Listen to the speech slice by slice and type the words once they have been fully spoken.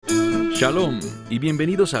Shalom y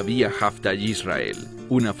bienvenidos a Vía Hafta Yisrael,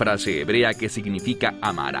 una frase hebrea que significa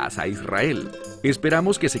amarás a Israel.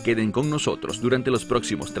 Esperamos que se queden con nosotros durante los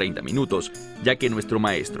próximos 30 minutos, ya que nuestro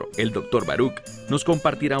maestro, el Dr. Baruch, nos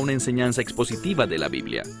compartirá una enseñanza expositiva de la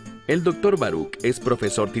Biblia. El Dr. Baruch es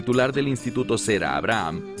profesor titular del Instituto Sera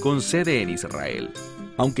Abraham, con sede en Israel.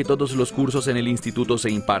 Aunque todos los cursos en el instituto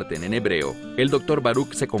se imparten en hebreo, el Dr.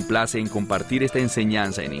 Baruch se complace en compartir esta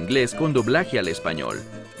enseñanza en inglés con doblaje al español.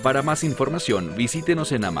 Para más información,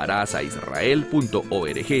 visítenos en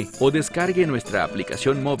amarasaisrael.org o descargue nuestra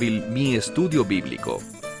aplicación móvil Mi Estudio Bíblico.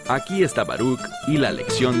 Aquí está Baruch y la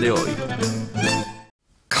lección de hoy.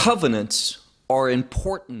 Covenants are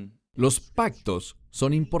important. Los pactos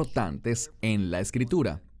son importantes en la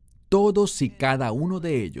Escritura, todos y cada uno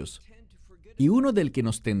de ellos. Y uno del que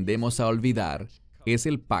nos tendemos a olvidar es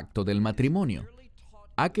el pacto del matrimonio.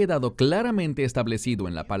 Ha quedado claramente establecido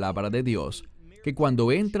en la palabra de Dios que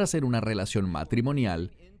cuando entras en una relación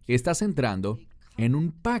matrimonial, estás entrando en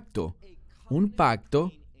un pacto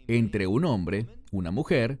entre un hombre, una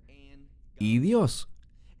mujer y Dios.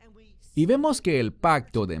 Y vemos que el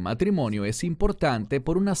pacto de matrimonio es importante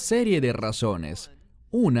por una serie de razones.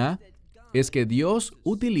 Una es que Dios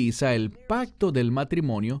utiliza el pacto del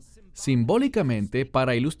matrimonio simbólicamente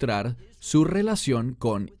para ilustrar su relación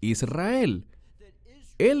con Israel.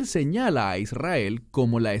 Él señala a Israel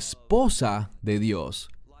como la esposa de Dios.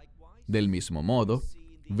 Del mismo modo,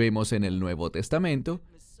 vemos en el Nuevo Testamento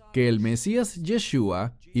que el Mesías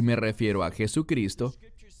Yeshua, y me refiero a Jesucristo,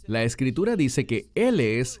 la Escritura dice que Él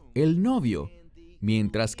es el novio,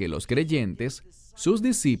 mientras que los creyentes, sus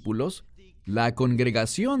discípulos, la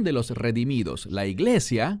congregación de los redimidos, la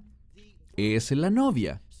iglesia, es la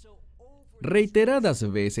novia.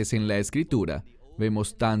 Reiteradas veces en la Escritura,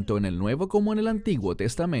 vemos tanto en el Nuevo como en el Antiguo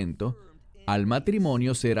Testamento, al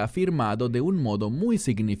matrimonio ser afirmado de un modo muy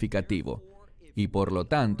significativo. Y por lo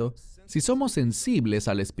tanto, si somos sensibles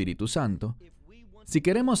al Espíritu Santo, si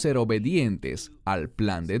queremos ser obedientes al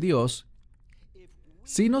plan de Dios,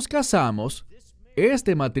 si nos casamos,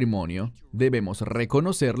 este matrimonio debemos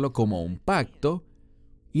reconocerlo como un pacto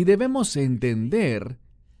y debemos entender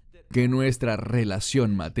que nuestra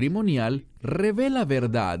relación matrimonial revela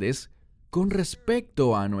verdades con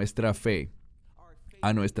respecto a nuestra fe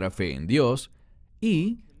en Dios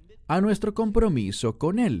y a nuestro compromiso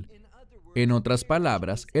con Él. En otras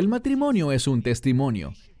palabras, el matrimonio es un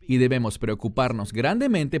testimonio y debemos preocuparnos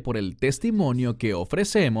grandemente por el testimonio que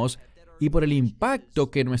ofrecemos y por el impacto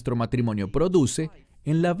que nuestro matrimonio produce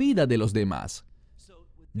en la vida de los demás.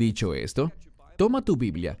 Dicho esto, toma tu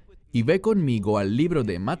Biblia y ve conmigo al libro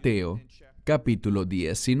de Mateo, capítulo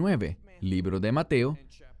 19. Libro de Mateo,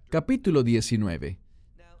 capítulo 19.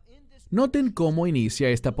 Noten cómo inicia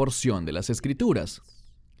esta porción de las Escrituras.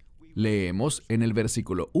 Leemos en el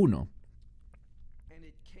versículo 1.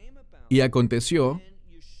 Y aconteció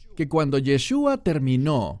que cuando Yeshua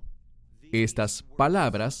terminó estas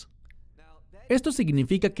palabras, esto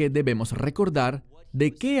significa que debemos recordar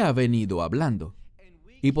de qué ha venido hablando.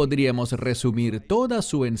 Y podríamos resumir toda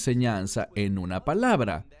su enseñanza en una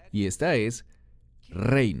palabra, y esta es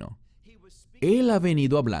reino. Él ha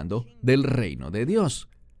venido hablando del reino de Dios.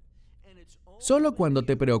 Solo cuando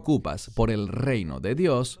te preocupas por el reino de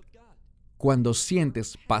Dios, cuando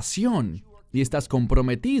sientes pasión y estás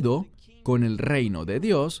comprometido con el reino de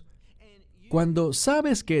Dios, cuando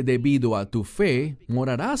sabes que debido a tu fe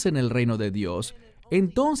morarás en el reino de Dios,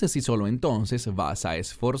 entonces y solo entonces vas a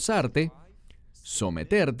esforzarte,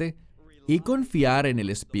 someterte y confiar en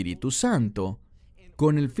el Espíritu Santo,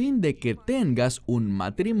 con el fin de que tengas un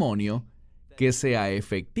matrimonio que sea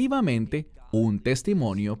efectivamente un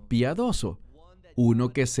testimonio piadoso, uno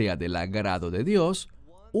que sea del agrado de Dios,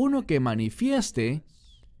 uno que manifieste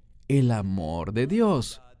el amor de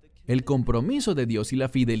Dios, el compromiso de Dios y la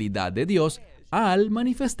fidelidad de Dios al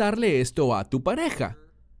manifestarle esto a tu pareja.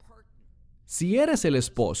 Si eres el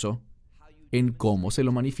esposo, en cómo se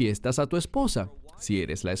lo manifiestas a tu esposa. Si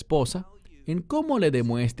eres la esposa, en cómo le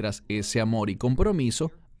demuestras ese amor y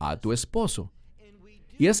compromiso a tu esposo.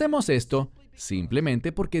 Y hacemos esto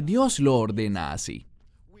simplemente porque Dios lo ordena así.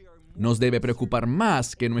 Nos debe preocupar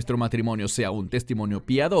más que nuestro matrimonio sea un testimonio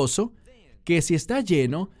piadoso que si está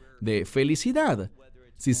lleno de felicidad,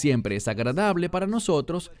 si siempre es agradable para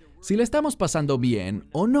nosotros, si le estamos pasando bien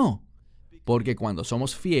o no. Porque cuando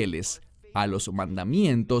somos fieles a los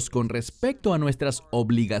mandamientos con respecto a nuestras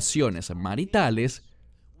obligaciones maritales,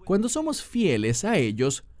 cuando somos fieles a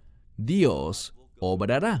ellos, Dios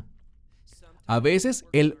obrará. A veces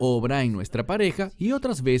Él obra en nuestra pareja y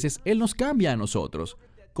otras veces Él nos cambia a nosotros,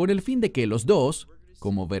 con el fin de que los dos,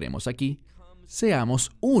 como veremos aquí,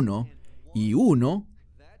 seamos uno, y uno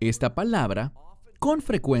Esta palabra, con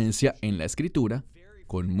frecuencia en la Escritura,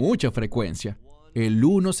 con mucha frecuencia, el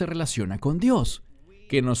uno se relaciona con Dios,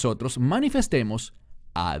 que nosotros manifestemos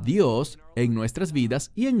a Dios en nuestras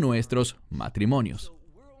vidas y en nuestros matrimonios.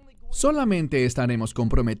 Solamente estaremos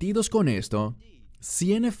comprometidos con esto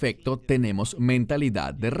si en efecto tenemos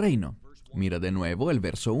mentalidad de reino. Mira de nuevo el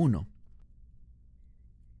verso 1.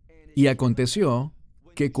 Y aconteció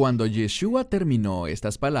que cuando Yeshua terminó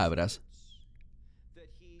estas palabras,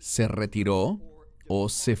 se retiró o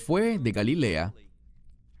se fue de Galilea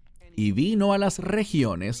y vino a las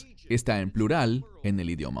regiones, está en plural en el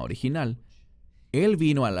idioma original, él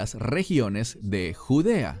vino a las regiones de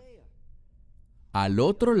Judea, al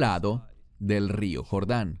otro lado del río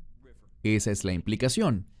Jordán. Esa es la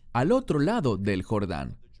implicación, al otro lado del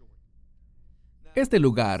Jordán. Este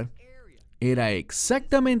lugar era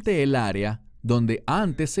exactamente el área donde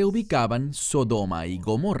antes se ubicaban Sodoma y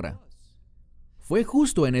Gomorra. Fue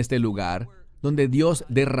justo en este lugar donde Dios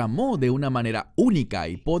derramó de una manera única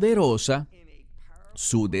y poderosa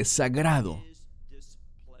su desagrado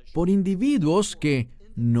por individuos que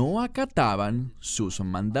no acataban sus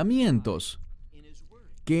mandamientos,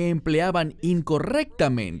 que empleaban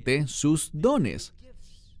incorrectamente sus dones.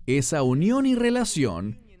 Esa unión y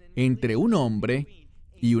relación entre un hombre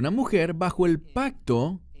y una mujer bajo el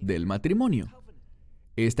pacto del matrimonio.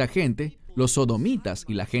 Esta gente, los sodomitas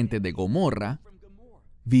y la gente de Gomorra,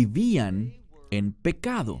 vivían en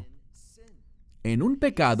pecado. En un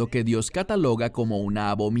pecado que Dios cataloga como una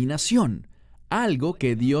abominación, algo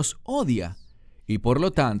que Dios odia, y por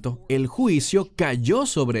lo tanto el juicio cayó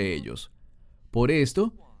sobre ellos. Por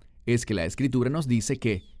esto es que la Escritura nos dice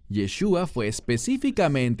que Yeshua fue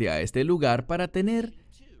específicamente a este lugar para tener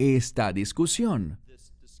esta discusión,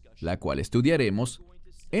 la cual estudiaremos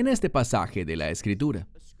en este pasaje de la Escritura.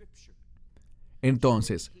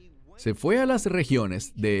 Entonces, se fue a las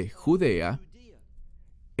regiones de Judea,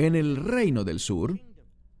 en el reino del sur,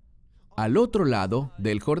 al otro lado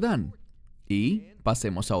del Jordán. Y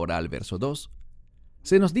pasemos ahora al verso 2.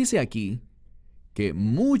 Se nos dice aquí que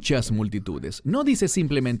muchas multitudes, no dice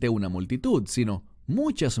simplemente una multitud, sino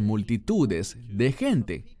muchas multitudes de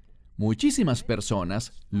gente, muchísimas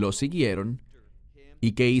personas lo siguieron.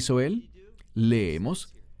 ¿Y qué hizo él?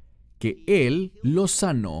 Leemos que él los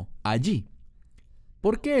sanó allí.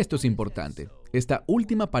 ¿Por qué esto es importante? Esta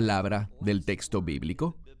última palabra del texto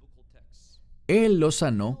bíblico, él los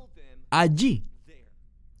sanó allí,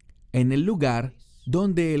 en el lugar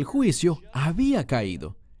donde el juicio había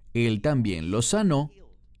caído. Él también los sanó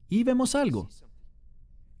y vemos algo.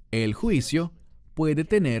 El juicio puede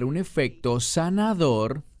tener un efecto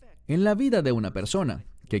sanador en la vida de una persona.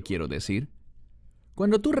 ¿Qué quiero decir?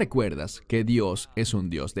 Cuando tú recuerdas que Dios es un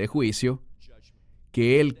Dios de juicio,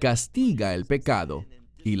 que Él castiga el pecado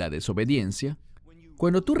y la desobediencia,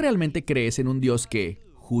 cuando tú realmente crees en un Dios que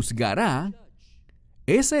juzgará,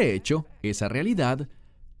 ese hecho, esa realidad,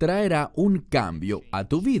 traerá un cambio a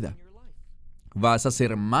tu vida. Vas a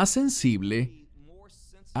ser más sensible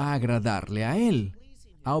a agradarle a Él,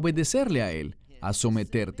 a obedecerle a Él, a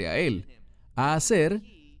someterte a Él, a hacer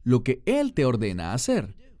lo que Él te ordena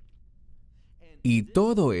hacer. Y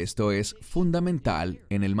todo esto es fundamental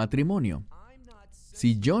en el matrimonio.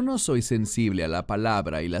 Si yo no soy sensible a la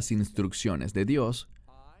palabra y las instrucciones de Dios,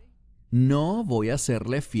 no voy a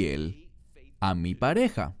serle fiel a mi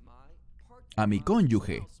pareja, a mi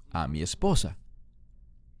cónyuge, a mi esposa.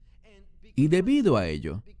 Y debido a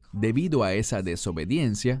ello, debido a esa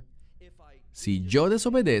desobediencia, si yo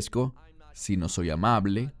desobedezco, si no soy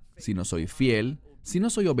amable, si no soy fiel, si no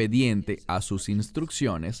soy obediente a sus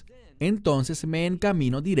instrucciones, entonces me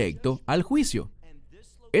encamino directo al juicio.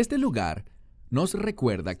 Este lugar nos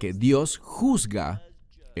recuerda que Dios juzga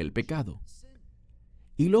el pecado.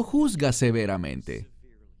 Y lo juzga severamente.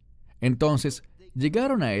 Entonces,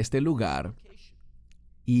 llegaron a este lugar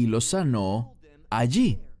y los sanó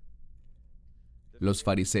allí. Los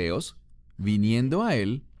fariseos, viniendo a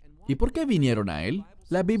él, ¿y por qué vinieron a él?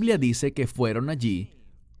 La Biblia dice que fueron allí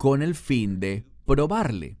con el fin de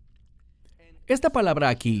probarle. Esta palabra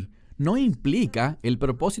aquí no implica el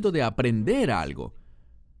propósito de aprender algo.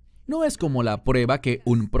 No es como la prueba que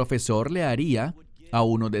un profesor le haría a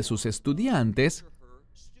uno de sus estudiantes,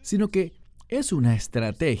 sino que es una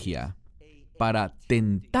estrategia para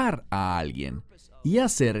tentar a alguien y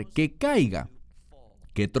hacer que caiga,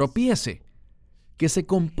 que tropiece, que se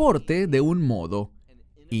comporte de un modo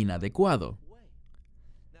inadecuado.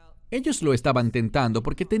 Ellos lo estaban tentando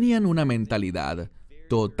porque tenían una mentalidad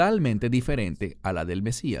totalmente diferente a la del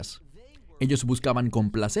Mesías. Ellos buscaban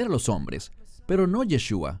complacer a los hombres, pero no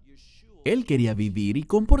Yeshua. Él quería vivir y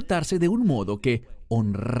comportarse de un modo que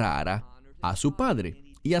honrara a su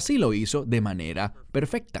Padre. y así lo hizo de manera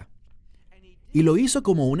perfecta. Y lo hizo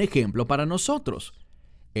como un ejemplo para nosotros.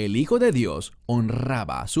 El Hijo de Dios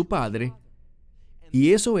honraba a su Padre,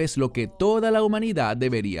 y eso es lo que toda la humanidad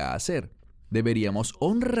debería hacer. Deberíamos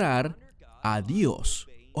honrar a Dios,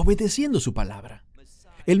 obedeciendo su palabra.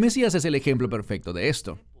 El Mesías es el ejemplo perfecto de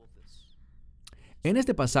esto. En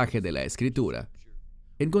este pasaje de la Escritura,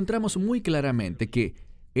 encontramos muy claramente que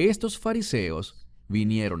estos fariseos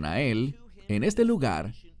vinieron a él, en este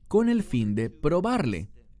lugar, con el fin de probarle.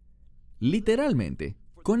 Literalmente,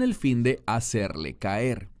 con el fin de hacerle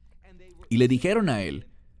caer. Y le dijeron a él,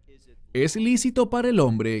 ¿es lícito para el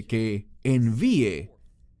hombre que envíe,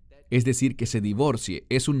 es decir, que se divorcie?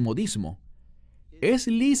 Es un modismo. ¿Es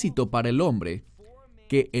lícito para el hombre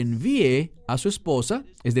que envíe a su esposa,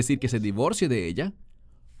 es decir, que se divorcie de ella,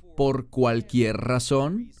 por cualquier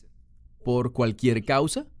razón, por cualquier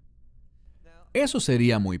causa? Eso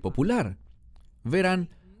sería muy popular. Verán,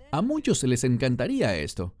 a muchos les encantaría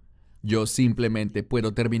esto. Yo simplemente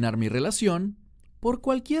puedo terminar mi relación por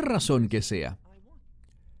cualquier razón que sea.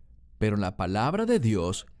 Pero la palabra de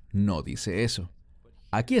Dios no dice eso.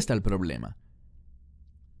 Aquí está el problema.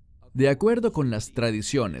 De acuerdo con las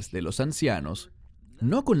tradiciones de los ancianos,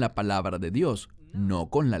 no con la palabra de Dios, no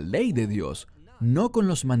con la ley de Dios, no con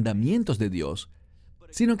los mandamientos de Dios,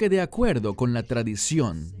 sino que de acuerdo con la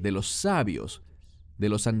tradición de los sabios, de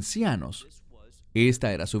los ancianos.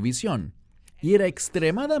 Esta era su visión, y era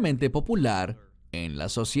extremadamente popular en la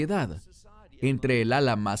sociedad, entre el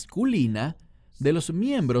ala masculina de los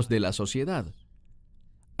miembros de la sociedad.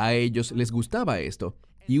 A ellos les gustaba esto,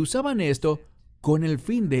 y usaban esto con el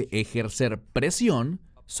fin de ejercer presión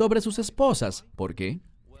sobre sus esposas. ¿Por qué?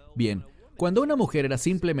 Bien, cuando una mujer era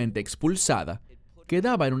simplemente expulsada,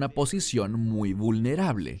 quedaba en una posición muy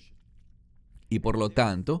vulnerable. Y por lo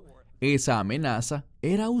tanto, esa amenaza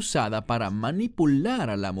era usada para manipular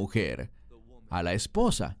a la mujer, a la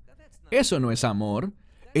esposa. Eso no es amor,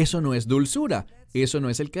 eso no es dulzura, eso no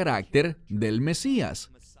es el carácter del Mesías.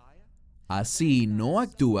 Así no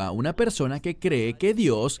actúa una persona que cree que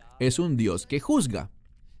Dios es un Dios que juzga,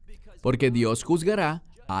 porque Dios juzgará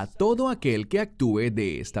a todo aquel que actúe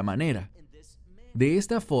de esta manera, de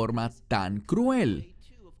esta forma tan cruel.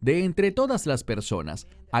 De entre todas las personas,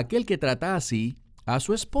 aquel que trata así a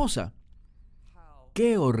su esposa.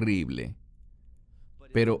 ¡Qué horrible!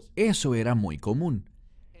 Pero eso era muy común.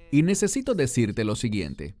 Y necesito decirte lo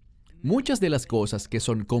siguiente. Muchas de las cosas que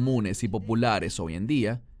son comunes y populares hoy en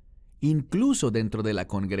día, incluso dentro de la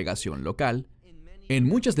congregación local, en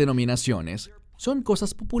muchas denominaciones, son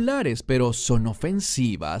cosas populares, pero son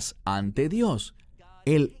ofensivas ante Dios.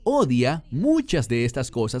 Él odia muchas de estas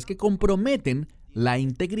cosas que comprometen la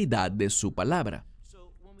integridad de su palabra.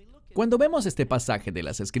 Cuando vemos este pasaje de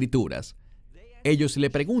las Escrituras, ellos le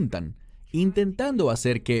preguntan, intentando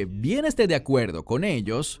hacer que bien esté de acuerdo con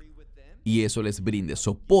ellos, y eso les brinde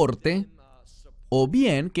soporte, o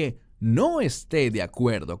bien que no esté de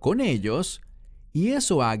acuerdo con ellos, y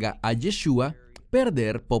eso haga a Yeshua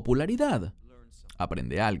perder popularidad.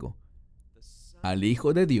 Aprende algo. Al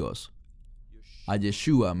Hijo de Dios, a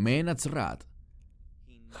Yeshua Ben Nazaret,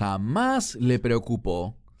 jamás le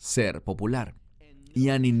preocupó ser popular. Y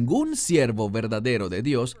a ningún siervo verdadero de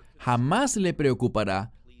Dios jamás le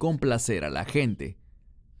preocupará complacer a la gente.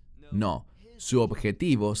 No, su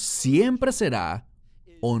objetivo siempre será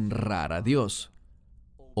honrar a Dios,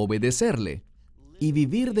 obedecerle y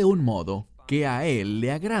vivir de un modo que a Él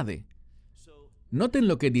le agrade. Noten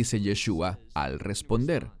lo que dice Yeshua al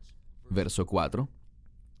responder. Verso 4.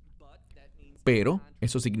 Pero,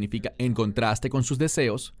 eso significa en contraste con sus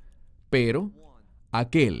deseos, pero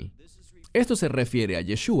aquel. Esto se refiere a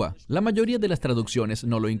Yeshua. La mayoría de las traducciones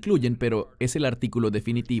no lo incluyen, pero es el artículo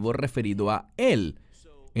definitivo referido a Él.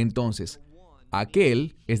 Entonces,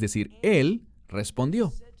 aquel, es decir, Él,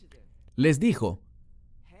 respondió. Les dijo,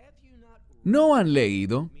 ¿no han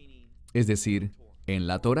leído? Es decir, en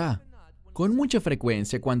la Torá. Con mucha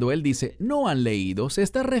frecuencia, cuando Él dice no han leído, se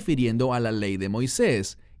está refiriendo a la ley de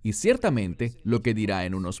Moisés, y ciertamente lo que dirá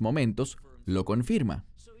en unos momentos lo confirma.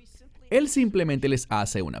 Él simplemente les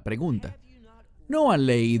hace una pregunta. ¿No han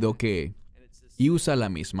leído que? Y usa la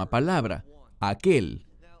misma palabra, aquel.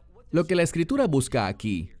 Lo que la Escritura busca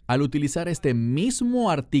aquí, al utilizar este mismo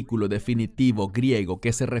artículo definitivo griego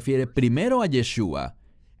que se refiere primero a Yeshua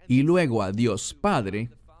y luego a Dios Padre,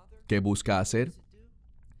 ¿qué busca hacer?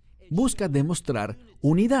 Busca demostrar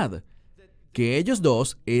unidad, que ellos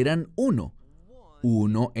dos eran uno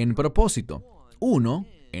en propósito, uno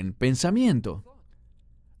en pensamiento.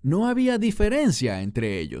 No había diferencia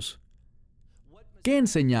entre ellos. ¿Qué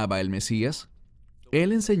enseñaba el Mesías?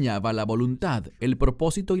 Él enseñaba la voluntad, el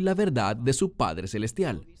propósito y la verdad de su Padre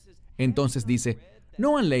Celestial. Entonces dice,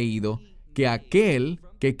 ¿no han leído que aquel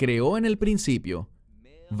que creó en el principio,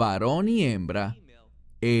 varón y hembra,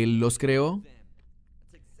 Él los creó?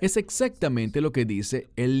 Es exactamente lo que dice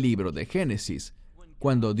el libro de Génesis.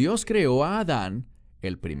 Cuando Dios creó a Adán,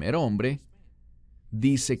 el primer hombre,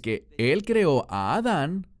 dice que Él creó a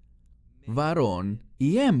Adán, varón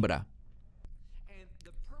y hembra.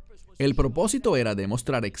 El propósito era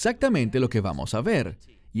demostrar exactamente lo que vamos a ver,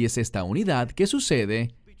 y es esta unidad que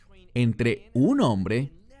sucede entre un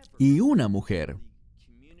hombre y una mujer.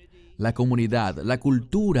 La comunidad, la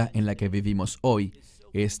cultura en la que vivimos hoy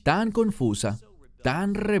es tan confusa,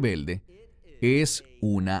 tan rebelde, es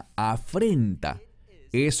una afrenta,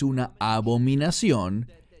 es una abominación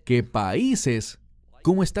que países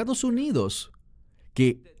como Estados Unidos,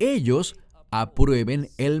 que ellos aprueben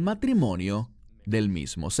el matrimonio del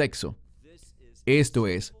mismo sexo. Esto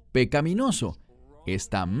es pecaminoso,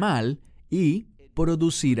 está mal y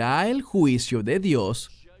producirá el juicio de Dios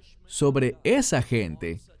sobre esa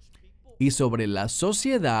gente y sobre la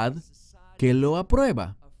sociedad que lo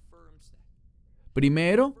aprueba.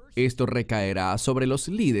 Primero, esto recaerá sobre los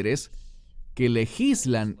líderes que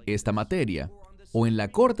legislan esta materia, o en la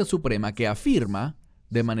Corte Suprema que afirma,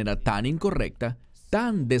 de manera tan incorrecta,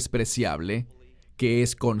 tan despreciable, que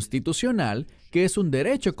es constitucional, que es un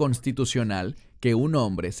derecho constitucional que un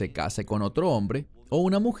hombre se case con otro hombre o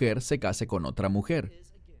una mujer se case con otra mujer.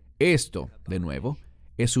 Esto, de nuevo,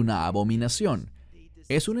 es una abominación,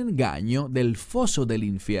 es un engaño del foso del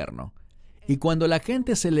infierno. Y cuando la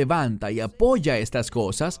gente se levanta y apoya estas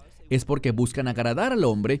cosas, es porque buscan agradar al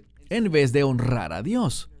hombre en vez de honrar a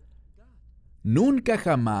Dios. Nunca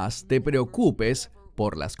jamás te preocupes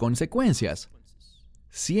por las consecuencias.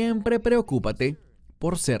 Siempre preocúpate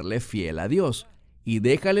por serle fiel a Dios y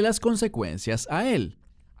déjale las consecuencias a Él.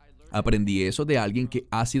 Aprendí eso de alguien que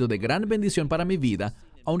ha sido de gran bendición para mi vida,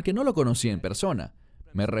 aunque no lo conocí en persona.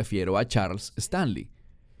 Me refiero a Charles Stanley,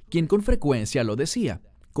 quien con frecuencia lo decía: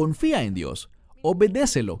 confía en Dios,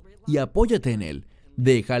 obedécelo y apóyate en Él.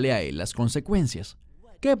 Déjale a Él las consecuencias.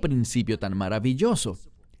 ¡Qué principio tan maravilloso!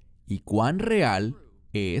 Y cuán real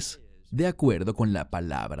es de acuerdo con la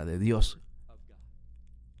palabra de Dios.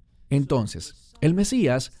 Entonces, el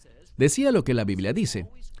Mesías decía lo que la Biblia dice.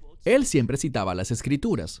 Él siempre citaba las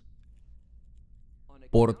Escrituras.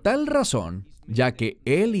 Por tal razón, ya que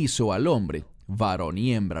Él hizo al hombre, varón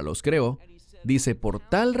y hembra los creó, dice, por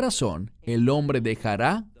tal razón, el hombre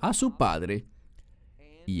dejará a su padre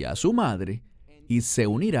y a su madre, y se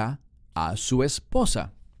unirá a su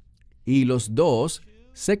esposa, y los dos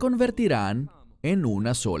se convertirán en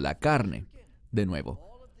una sola carne. De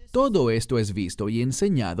nuevo, todo esto es visto y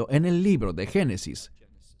enseñado en el libro de Génesis.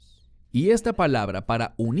 Y esta palabra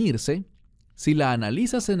para unirse, si la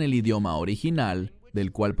analizas en el idioma original,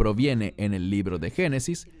 del cual proviene en el libro de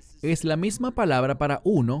Génesis, es la misma palabra para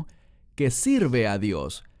uno que sirve a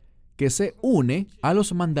Dios, que se une a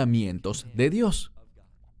los mandamientos de Dios.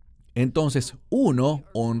 Entonces, uno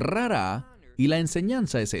honrará, y la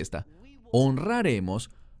enseñanza es esta: honraremos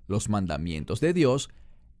los mandamientos de Dios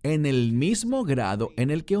en el mismo grado en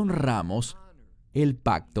el que honramos el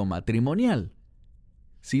pacto matrimonial.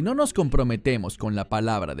 Si no nos comprometemos con la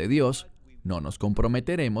palabra de Dios, no nos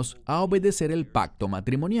comprometeremos a obedecer el pacto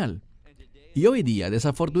matrimonial. Y hoy día,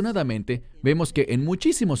 desafortunadamente, vemos que en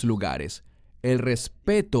muchísimos lugares el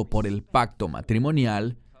respeto por el pacto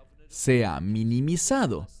matrimonial se ha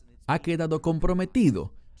minimizado, ha quedado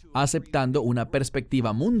comprometido, aceptando una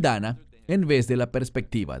perspectiva mundana en vez de la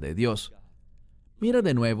perspectiva de Dios. Mira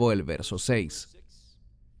de nuevo el verso 6.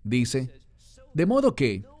 Dice, de modo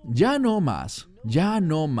que ya no más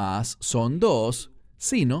son dos,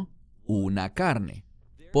 sino una carne.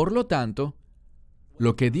 Por lo tanto,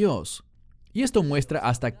 lo que Dios, y esto muestra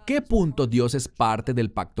hasta qué punto Dios es parte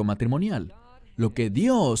del pacto matrimonial. Lo que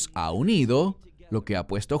Dios ha unido, lo que ha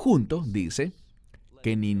puesto junto, dice,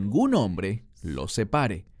 que ningún hombre lo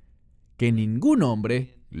separe, que ningún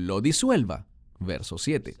hombre lo disuelva. Verso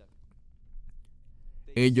 7.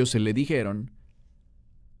 Ellos se le dijeron,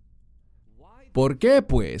 ¿por qué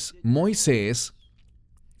pues Moisés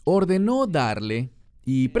ordenó darle?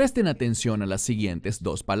 Y presten atención a las siguientes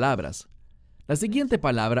dos palabras. La siguiente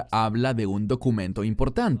palabra habla de un documento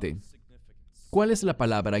importante. ¿Cuál es la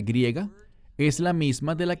palabra griega? Es la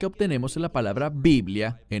misma de la que obtenemos la palabra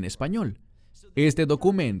Biblia en español. Este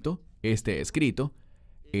documento, este escrito,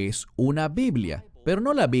 es una Biblia, pero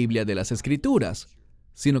no la Biblia de las Escrituras,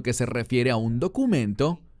 sino que se refiere a un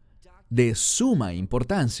documento de suma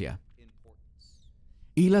importancia.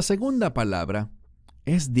 Y la segunda palabra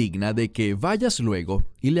es digna de que vayas luego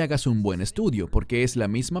y le hagas un buen estudio, porque es la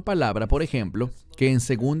misma palabra, por ejemplo, que en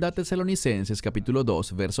 2 Tesalonicenses capítulo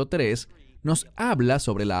 2, verso 3, nos habla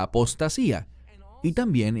sobre la apostasía. Y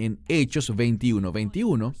también en Hechos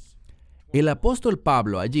 21:21, el apóstol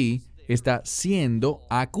Pablo allí está siendo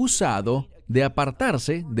acusado de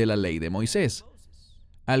apartarse de la ley de Moisés.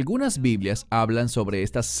 Algunas Biblias hablan sobre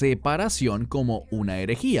esta separación como una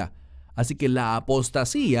herejía. Así que la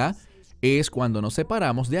apostasía es cuando nos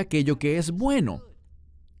separamos de aquello que es bueno.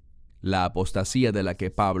 La apostasía de la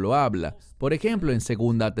que Pablo habla, por ejemplo en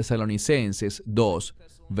 2 Tesalonicenses 2,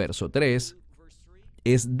 verso 3,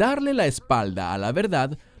 es darle la espalda a la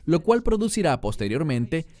verdad, lo cual producirá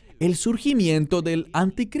posteriormente el surgimiento del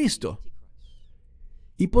anticristo.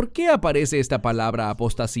 ¿Y por qué aparece esta palabra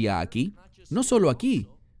apostasía aquí? No solo aquí,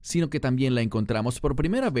 sino que también la encontramos por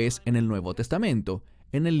primera vez en el Nuevo Testamento,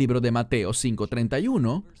 en el libro de Mateo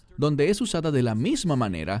 5:31, donde es usada de la misma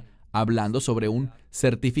manera, hablando sobre un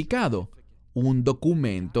certificado, un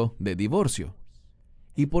documento de divorcio.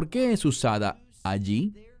 ¿Y por qué es usada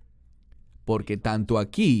allí? Porque tanto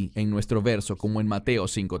aquí, en nuestro verso, como en Mateo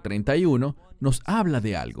 5:31, nos habla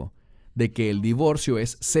de algo, de que el divorcio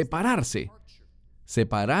es separarse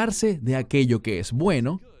de aquello que es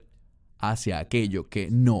bueno hacia aquello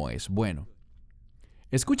que no es bueno.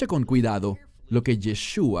 Escucha con cuidado lo que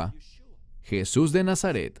Yeshua, Jesús de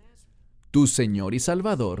Nazaret, tu Señor y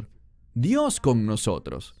Salvador, Dios con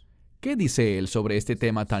nosotros. ¿Qué dice Él sobre este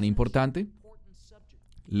tema tan importante?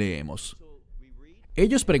 Leemos.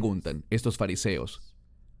 Ellos preguntan, estos fariseos,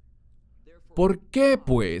 ¿por qué,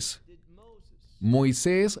 pues,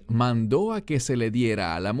 Moisés mandó a que se le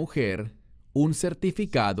diera a la mujer un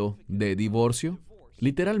certificado de divorcio?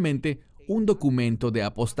 Literalmente, un documento de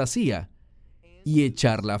apostasía, y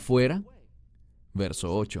echarla fuera.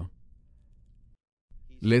 Verso 8.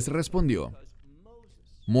 Les respondió,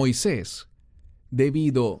 Moisés,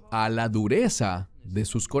 debido a la dureza de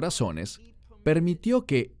sus corazones, permitió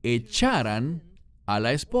que echaran a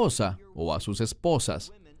la esposa, o a sus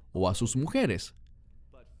esposas, o a sus mujeres.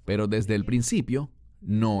 Pero desde el principio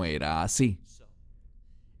no era así.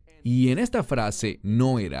 Y en esta frase,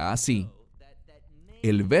 no era así,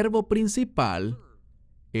 el verbo principal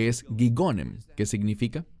es gigonem, que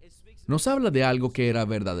significa, nos habla de algo que era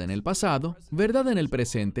verdad en el pasado, verdad en el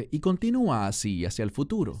presente y continúa así hacia el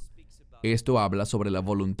futuro. Esto habla sobre la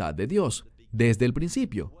voluntad de Dios, desde el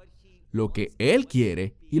principio, lo que Él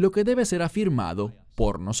quiere y lo que debe ser afirmado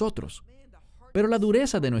por nosotros. Pero la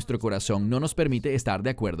dureza de nuestro corazón no nos permite estar de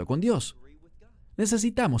acuerdo con Dios.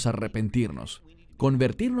 Necesitamos arrepentirnos,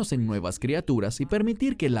 convertirnos en nuevas criaturas y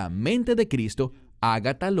permitir que la mente de Cristo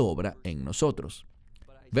haga tal obra en nosotros.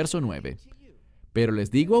 Verso 9. Pero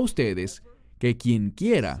les digo a ustedes que quien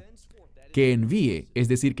quiera que envíe, es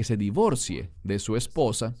decir, que se divorcie de su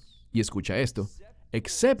esposa, y escucha esto,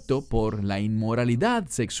 excepto por la inmoralidad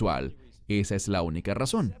sexual, esa es la única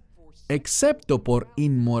razón, excepto por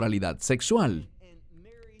inmoralidad sexual,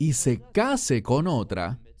 y se case con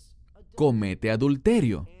otra, comete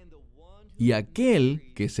adulterio. Y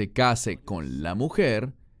aquel que se case con la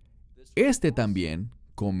mujer, éste también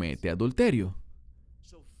comete adulterio.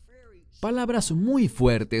 Palabras muy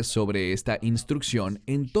fuertes sobre esta instrucción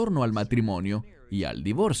en torno al matrimonio y al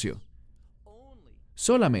divorcio.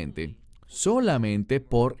 Solamente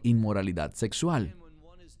por inmoralidad sexual.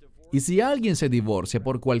 Y si alguien se divorcia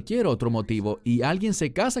por cualquier otro motivo y alguien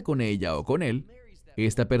se casa con ella o con él,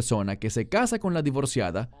 esta persona que se casa con la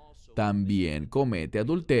divorciada también comete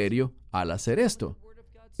adulterio al hacer esto.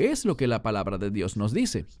 Es lo que la palabra de Dios nos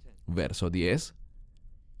dice. Verso 10.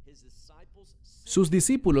 Sus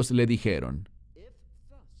discípulos le dijeron,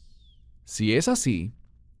 si es así,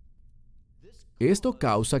 esto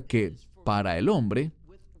causa que, para el hombre,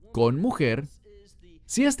 con mujer,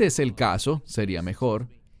 si este es el caso, sería mejor.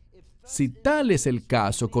 Si tal es el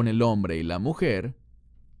caso con el hombre y la mujer,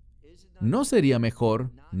 ¿no sería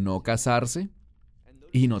mejor no casarse?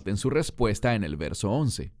 Y noten su respuesta en el verso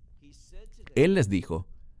 11. Él les dijo,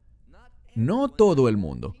 no todo el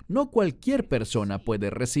mundo, no cualquier persona puede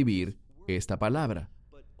recibir esta palabra,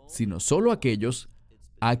 sino solo aquellos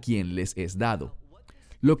a quien les es dado.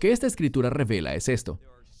 Lo que esta escritura revela es esto.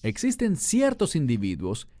 Existen ciertos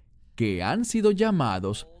individuos que han sido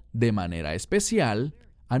llamados de manera especial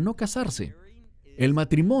a no casarse. El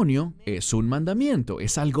matrimonio es un mandamiento,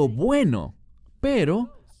 es algo bueno,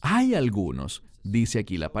 pero hay algunos, dice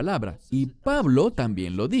aquí la palabra, y Pablo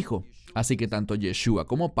también lo dijo, así que tanto Yeshua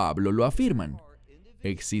como Pablo lo afirman.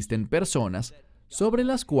 Existen personas sobre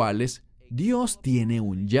las cuales Dios tiene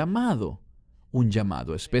un llamado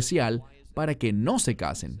especial para que no se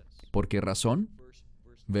casen. ¿Por qué razón?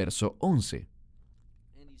 Verso 11.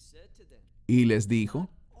 Y les dijo,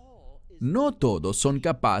 no todos son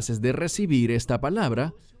capaces de recibir esta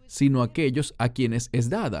palabra, sino aquellos a quienes es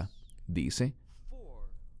dada. Dice,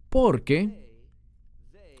 porque,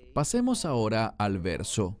 pasemos ahora al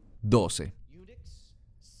verso 12.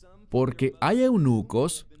 Porque hay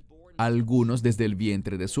eunucos, algunos desde el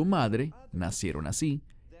vientre de su madre, nacieron así,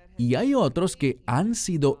 y hay otros que han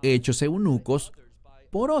sido hechos eunucos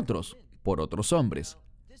por otros hombres.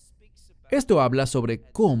 Esto habla sobre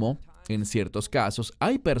cómo, en ciertos casos,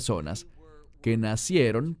 hay personas que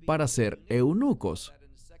nacieron para ser eunucos.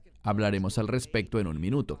 Hablaremos al respecto en un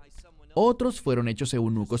minuto. Otros fueron hechos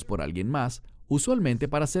eunucos por alguien más, usualmente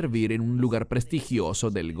para servir en un lugar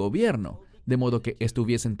prestigioso del gobierno, de modo que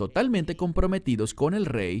estuviesen totalmente comprometidos con el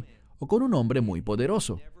rey o con un hombre muy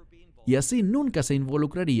poderoso, y así nunca se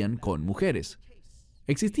involucrarían con mujeres.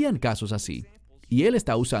 Existían casos así, y él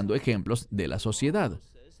está usando ejemplos de la sociedad.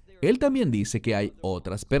 Él también dice que hay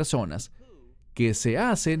otras personas que se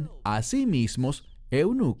hacen a sí mismos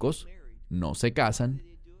eunucos, no se casan,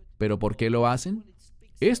 pero ¿por qué lo hacen?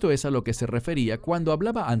 Esto es a lo que se refería cuando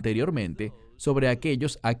hablaba anteriormente sobre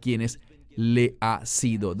aquellos a quienes le ha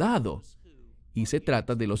sido dado. Y se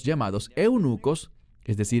trata de los llamados eunucos,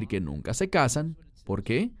 es decir, que nunca se casan. ¿Por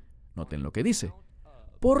qué? Noten lo que dice.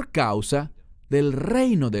 Por causa del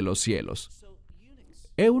reino de los cielos.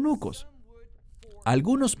 Eunucos.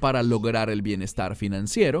 Algunos para lograr el bienestar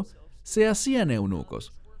financiero se hacían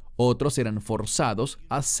eunucos. Otros eran forzados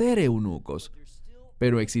a ser eunucos.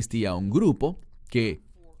 Pero existía un grupo que,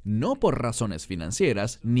 no por razones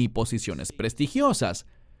financieras ni posiciones prestigiosas,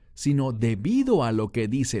 sino debido a lo que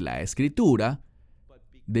dice la Escritura,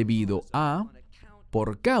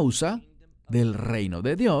 por causa del reino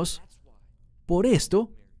de Dios, por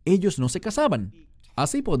esto ellos no se casaban.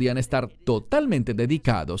 Así podían estar totalmente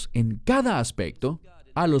dedicados en cada aspecto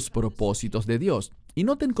a los propósitos de Dios. Y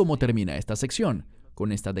noten cómo termina esta sección,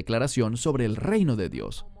 con esta declaración sobre el reino de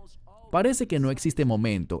Dios. Parece que no existe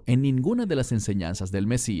momento en ninguna de las enseñanzas del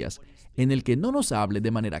Mesías en el que no nos hable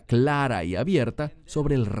de manera clara y abierta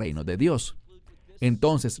sobre el reino de Dios.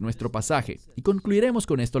 Entonces, nuestro pasaje, y concluiremos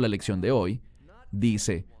con esto la lección de hoy,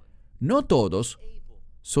 dice, no todos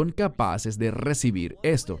son capaces de recibir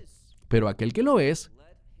esto, pero aquel que lo es,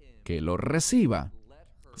 que lo reciba,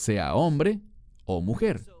 sea hombre o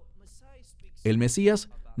mujer. El Mesías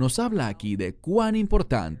nos habla aquí de cuán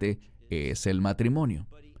importante es el matrimonio.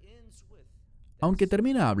 Aunque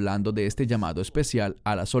termina hablando de este llamado especial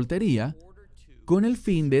a la soltería, con el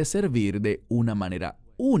fin de servir de una manera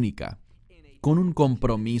única, con un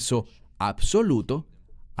compromiso absoluto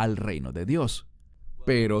al reino de Dios.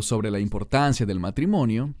 Pero sobre la importancia del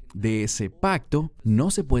matrimonio, de ese pacto, no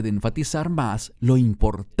se puede enfatizar más lo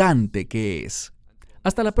importante que es.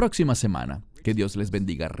 Hasta la próxima semana. Que Dios les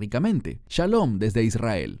bendiga ricamente. Shalom desde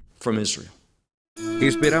Israel. From Israel.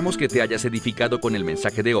 Esperamos que te hayas edificado con el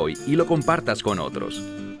mensaje de hoy y lo compartas con otros.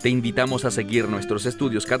 Te invitamos a seguir nuestros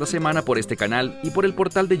estudios cada semana por este canal y por el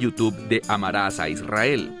portal de YouTube de Amarás a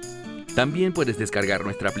Israel. También puedes descargar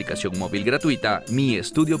nuestra aplicación móvil gratuita, Mi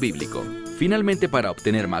Estudio Bíblico. Finalmente, para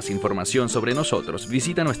obtener más información sobre nosotros,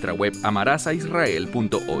 visita nuestra web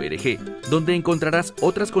amarasaisrael.org, donde encontrarás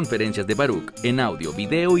otras conferencias de Baruch en audio,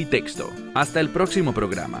 video y texto. Hasta el próximo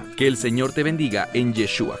programa. Que el Señor te bendiga en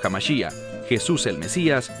Yeshua HaMashiach, Jesús el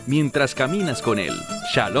Mesías, mientras caminas con Él.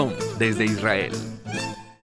 Shalom desde Israel.